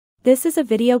This is a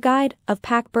video guide of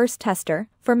Pack Burst Tester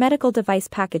for medical device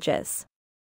packages.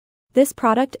 This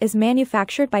product is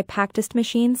manufactured by PackTest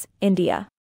Machines, India.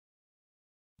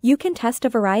 You can test a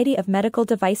variety of medical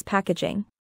device packaging.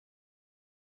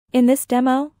 In this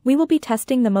demo, we will be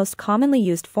testing the most commonly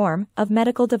used form of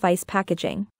medical device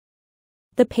packaging: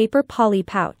 the paper poly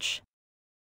pouch.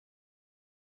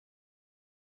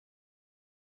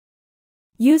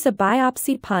 Use a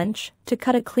biopsy punch to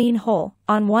cut a clean hole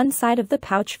on one side of the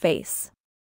pouch face.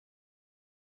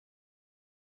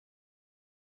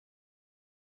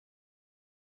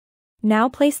 Now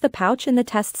place the pouch in the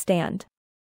test stand.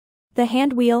 The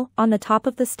hand wheel on the top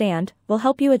of the stand will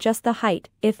help you adjust the height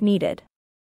if needed.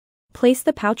 Place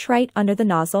the pouch right under the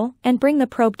nozzle and bring the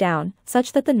probe down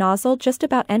such that the nozzle just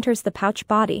about enters the pouch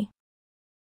body.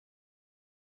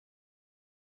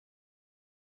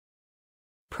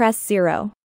 Press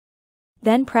 0.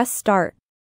 Then press start.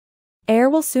 Air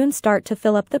will soon start to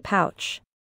fill up the pouch.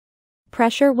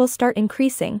 Pressure will start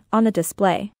increasing on the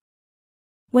display.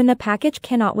 When the package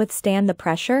cannot withstand the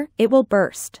pressure, it will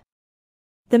burst.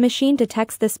 The machine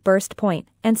detects this burst point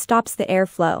and stops the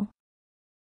airflow.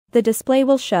 The display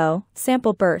will show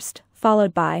sample burst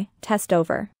followed by test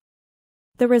over.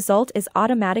 The result is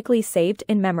automatically saved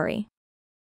in memory.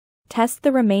 Test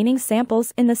the remaining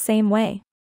samples in the same way.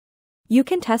 You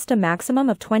can test a maximum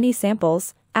of 20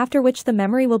 samples, after which the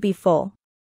memory will be full.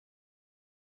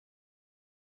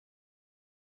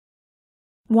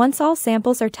 Once all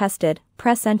samples are tested,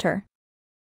 press enter.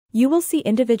 You will see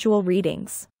individual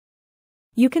readings.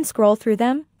 You can scroll through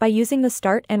them by using the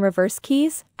start and reverse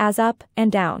keys, as up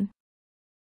and down.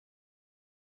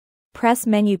 Press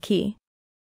menu key.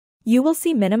 You will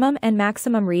see minimum and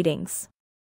maximum readings.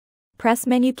 Press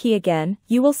menu key again,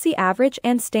 you will see average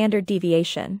and standard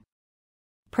deviation.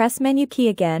 Press menu key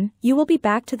again, you will be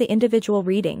back to the individual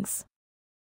readings.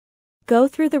 Go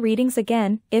through the readings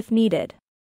again, if needed.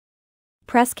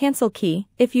 Press cancel key,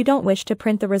 if you don't wish to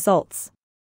print the results.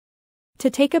 To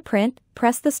take a print,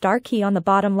 press the star key on the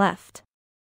bottom left.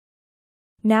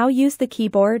 Now use the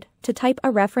keyboard to type a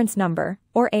reference number,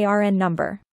 or ARN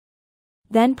number.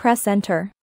 Then press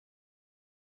enter.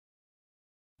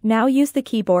 Now use the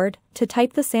keyboard to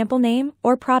type the sample name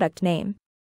or product name.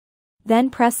 Then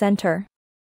press enter.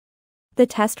 The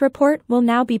test report will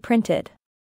now be printed.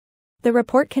 The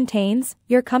report contains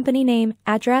your company name,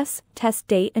 address, test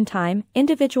date and time,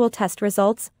 individual test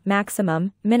results,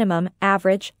 maximum, minimum,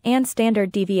 average, and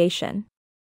standard deviation.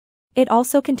 It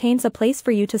also contains a place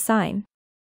for you to sign.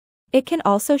 It can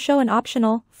also show an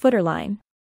optional footer line.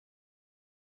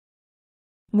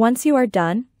 Once you are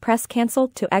done, press cancel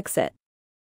to exit.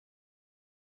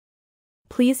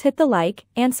 Please hit the like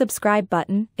and subscribe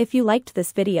button if you liked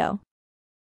this video.